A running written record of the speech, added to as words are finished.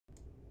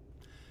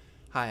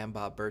Hi, I'm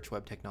Bob Birch,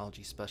 Web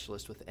Technology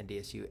Specialist with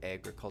NDSU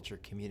Agriculture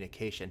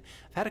Communication.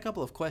 I've had a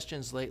couple of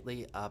questions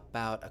lately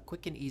about a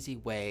quick and easy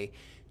way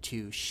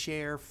to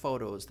share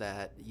photos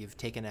that you've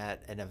taken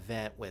at an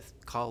event with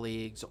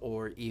colleagues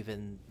or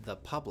even the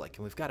public.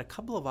 And we've got a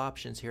couple of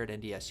options here at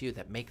NDSU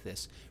that make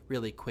this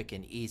really quick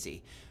and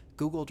easy.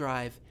 Google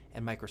Drive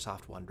and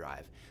Microsoft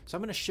OneDrive. So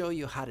I'm going to show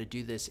you how to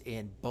do this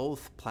in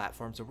both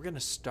platforms, and we're going to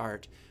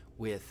start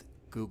with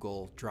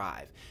Google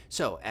Drive.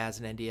 So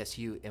as an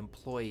NDSU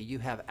employee, you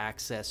have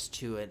access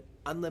to an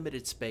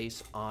unlimited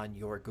space on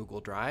your Google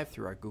Drive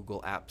through our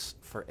Google Apps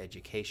for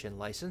Education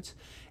license.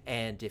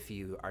 And if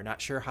you are not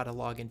sure how to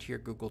log into your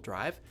Google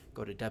Drive,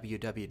 go to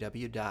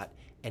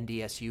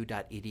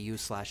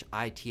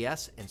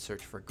www.ndsu.edu/its and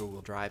search for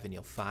Google Drive, and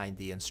you'll find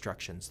the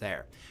instructions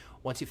there.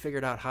 Once you've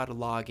figured out how to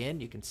log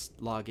in, you can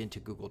log into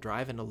Google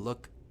Drive, and it'll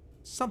look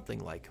something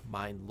like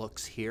mine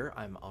looks here.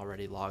 I'm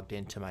already logged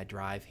into my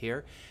drive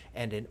here,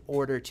 and in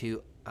order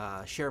to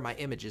share my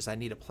images, I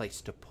need a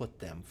place to put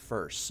them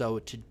first. So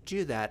to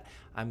do that,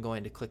 I'm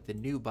going to click the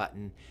new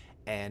button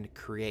and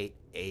create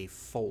a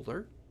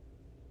folder,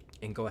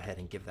 and go ahead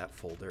and give that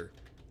folder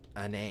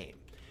a name.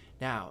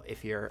 Now,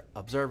 if you're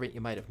observant,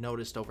 you might have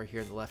noticed over here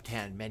in the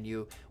left-hand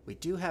menu, we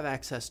do have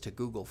access to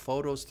Google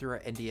Photos through our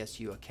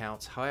NDSU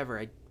accounts. However,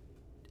 I'm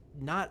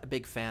not a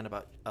big fan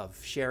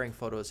of sharing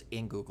photos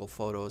in Google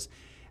Photos.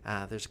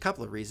 There's a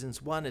couple of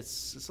reasons. One,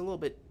 it's a little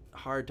bit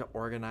hard to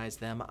organize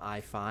them, I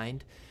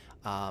find,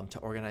 to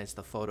organize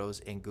the photos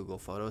in Google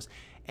Photos.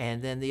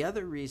 And then the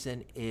other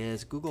reason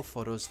is Google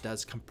Photos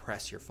does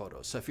compress your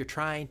photos. So if you're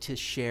trying to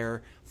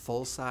share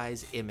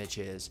full-size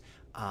images,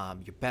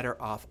 you're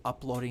better off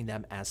uploading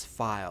them as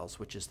files,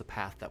 which is the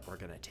path that we're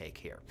going to take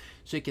here.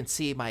 So you can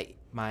see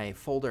my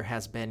folder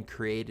has been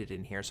created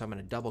in here, so I'm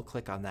going to double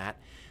click on that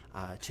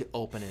to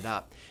open it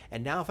up.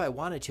 And now if I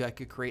wanted to, I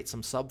could create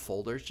some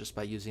subfolders just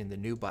by using the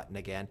new button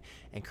again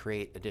and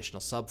create additional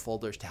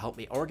subfolders to help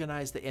me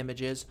organize the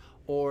images,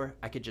 or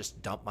I could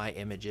just dump my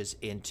images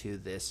into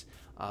this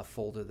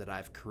folder that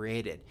I've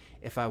created.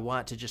 If I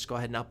want to just go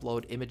ahead and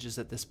upload images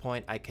at this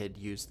point, I could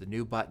use the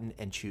new button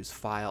and choose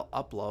File,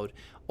 Upload,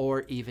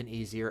 or even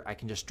easier, I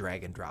can just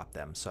drag and drop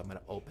them. So I'm going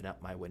to open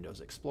up my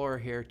Windows Explorer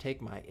here,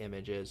 take my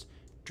images,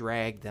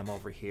 drag them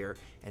over here,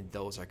 and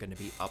those are going to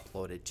be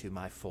uploaded to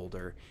my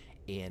folder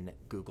in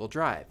Google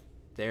Drive.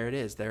 There it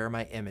is. There are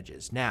my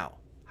images. Now,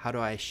 how do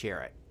I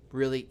share it?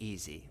 Really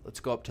easy.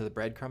 Let's go up to the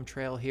breadcrumb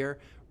trail here,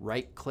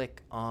 right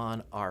click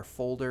on our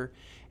folder,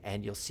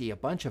 and you'll see a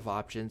bunch of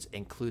options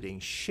including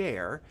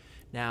share.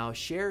 Now,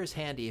 share is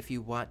handy if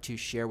you want to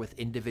share with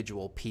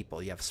individual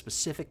people. You have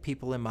specific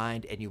people in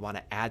mind and you want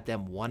to add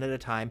them one at a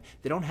time.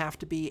 They don't have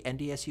to be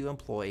NDSU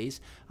employees.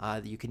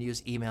 You can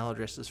use email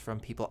addresses from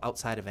people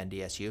outside of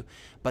NDSU,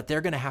 but they're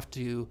going to have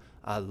to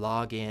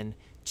log in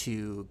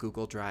to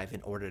Google Drive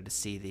in order to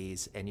see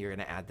these, and you're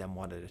going to add them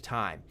one at a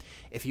time.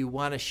 If you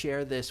want to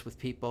share this with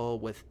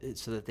people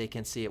so that they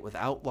can see it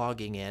without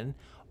logging in,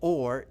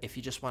 or if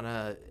you just want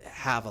to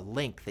have a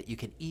link that you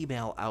can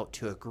email out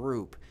to a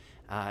group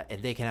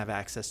and they can have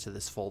access to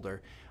this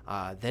folder,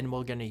 then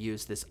we're going to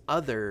use this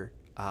other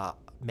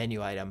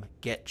menu item,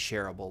 Get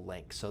Shareable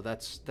Link. So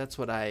that's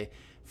what I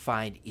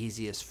find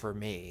easiest for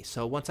me.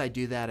 So once I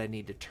do that, I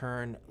need to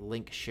turn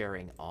link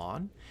sharing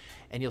on,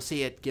 and you'll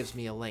see it gives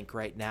me a link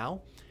right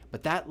now.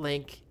 But that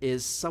link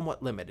is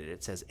somewhat limited.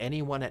 It says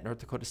anyone at North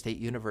Dakota State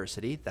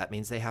University, that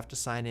means they have to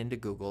sign into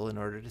Google in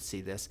order to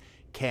see this,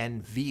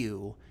 can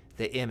view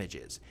the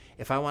images.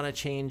 If I want to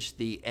change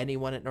the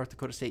anyone at North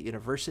Dakota State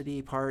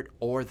University part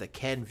or the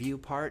can view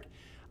part,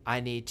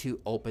 I need to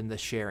open the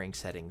sharing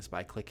settings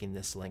by clicking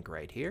this link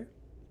right here.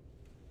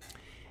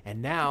 And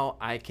now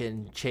I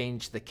can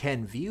change the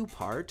can view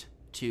part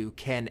to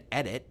can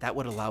edit. That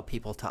would allow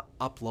people to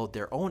upload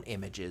their own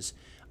images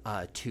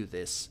to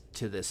this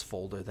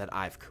folder that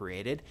I've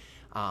created,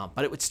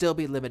 but it would still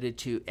be limited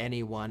to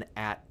anyone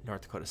at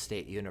North Dakota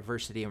State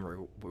University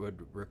and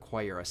would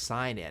require a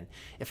sign-in.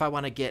 If I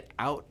want to get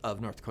out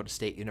of North Dakota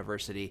State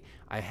University,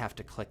 I have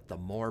to click the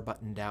More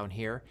button down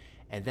here,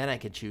 and then I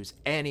can choose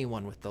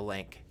anyone with the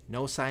link.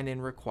 No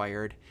sign-in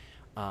required.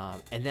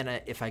 And then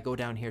if I go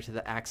down here to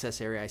the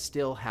access area, I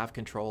still have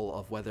control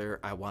of whether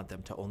I want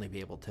them to only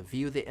be able to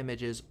view the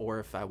images or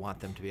if I want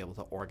them to be able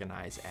to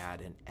organize, add,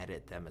 and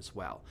edit them as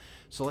well.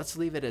 So let's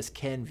leave it as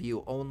can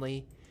view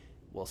only.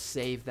 We'll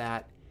save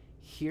that.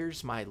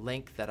 Here's my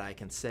link that I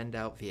can send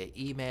out via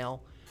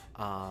email.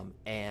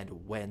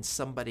 And when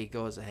somebody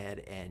goes ahead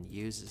and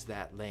uses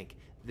that link,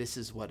 this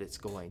is what it's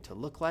going to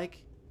look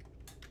like.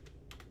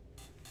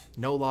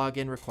 No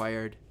login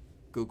required.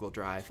 Google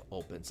Drive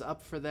opens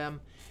up for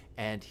them,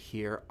 and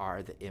here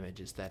are the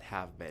images that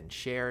have been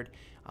shared,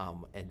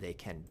 and they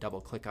can double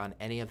click on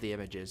any of the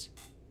images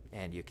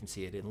and you can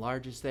see it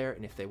enlarges there,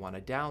 and if they want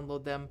to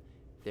download them,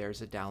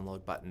 there's a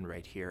download button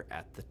right here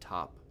at the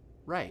top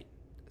right.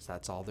 So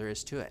that's all there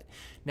is to it.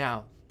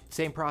 Now,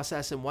 same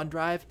process in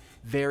OneDrive,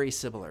 very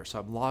similar. So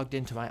I'm logged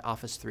into my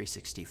Office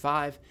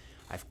 365.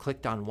 I've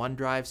clicked on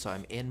OneDrive, so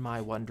I'm in my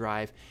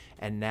OneDrive,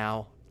 and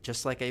now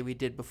just like we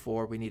did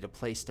before, we need a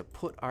place to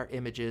put our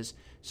images.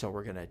 So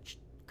we're going to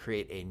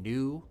create a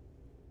new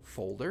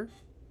folder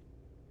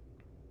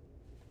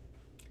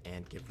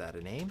and give that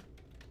a name.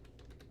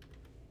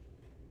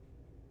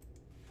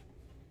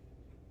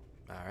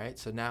 All right,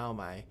 so now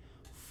my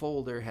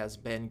folder has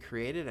been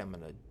created. I'm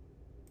going to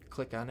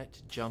click on it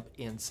to jump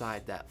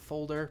inside that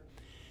folder.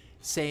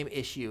 Same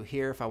issue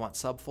here. If I want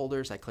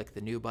subfolders, I click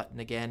the new button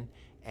again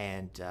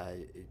and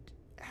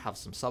have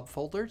some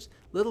subfolders.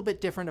 A little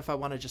bit different if I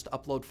want to just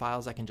upload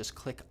files, I can just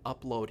click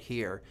upload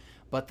here.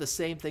 But the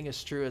same thing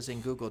is true as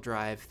in Google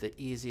Drive. The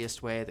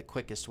easiest way, the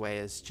quickest way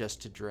is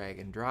just to drag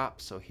and drop.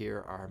 So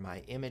here are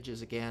my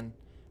images again.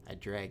 I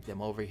drag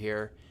them over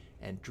here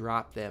and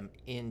drop them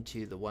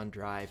into the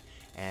OneDrive,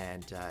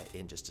 and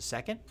in just a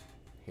second,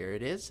 here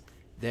it is.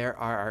 There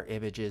are our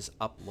images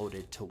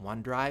uploaded to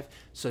OneDrive.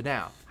 So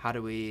now, how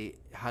do we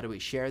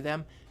share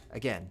them?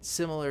 Again,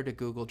 similar to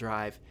Google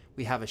Drive,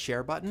 we have a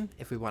share button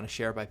if we want to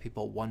share by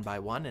people one by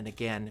one, and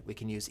again, we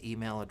can use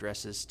email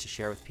addresses to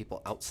share with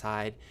people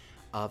outside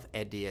of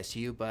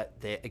NDSU, but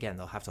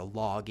they'll have to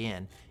log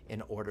in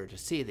order to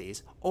see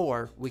these,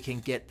 or we can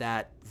get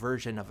that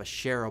version of a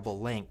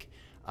shareable link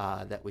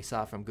that we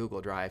saw from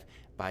Google Drive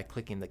by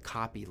clicking the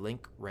copy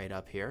link right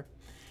up here.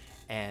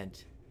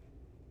 And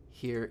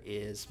here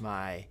is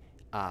my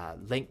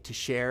link to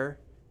share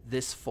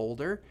this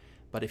folder.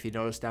 But if you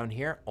notice down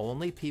here,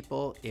 only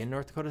people in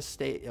North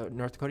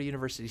Dakota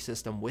University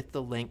system with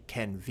the link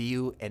can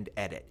view and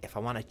edit. If I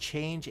want to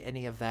change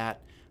any of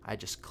that, I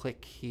just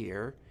click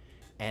here,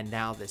 and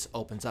now this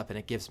opens up and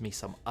it gives me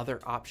some other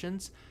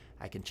options.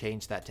 I can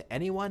change that to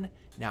anyone.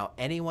 Now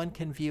anyone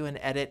can view and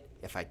edit.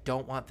 If I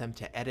don't want them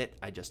to edit,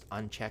 I just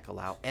uncheck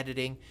allow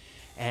editing.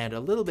 And a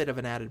little bit of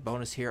an added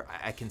bonus here,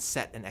 I can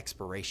set an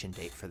expiration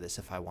date for this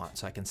if I want.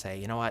 So I can say,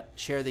 you know what,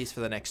 share these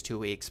for the next 2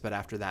 weeks, but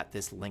after that,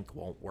 this link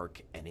won't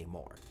work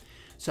anymore.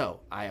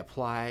 So I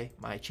apply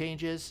my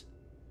changes.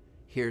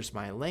 Here's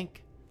my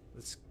link.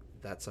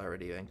 That's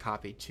already been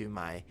copied to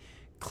my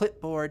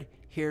clipboard.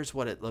 Here's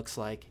what it looks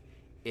like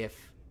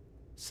if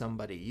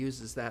somebody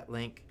uses that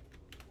link.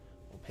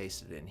 We'll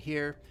paste it in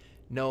here.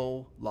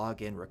 No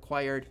login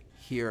required.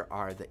 Here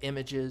are the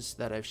images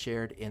that I've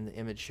shared in the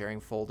image sharing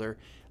folder.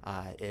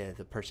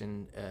 The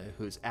person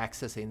who's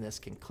accessing this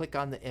can click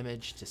on the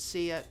image to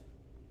see it.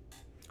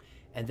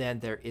 And then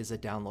there is a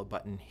download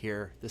button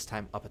here, this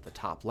time up at the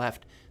top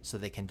left, so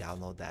they can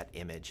download that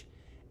image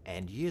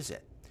and use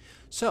it.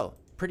 So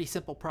pretty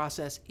simple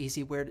process,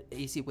 easy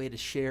way to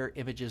share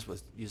images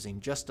with using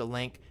just a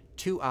link.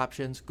 2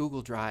 options,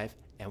 Google Drive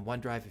and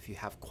OneDrive. If you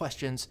have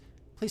questions,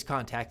 please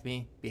contact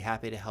me. Be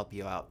happy to help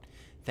you out.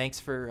 Thanks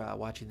for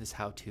watching this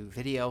how-to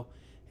video,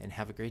 and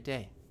have a great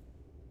day.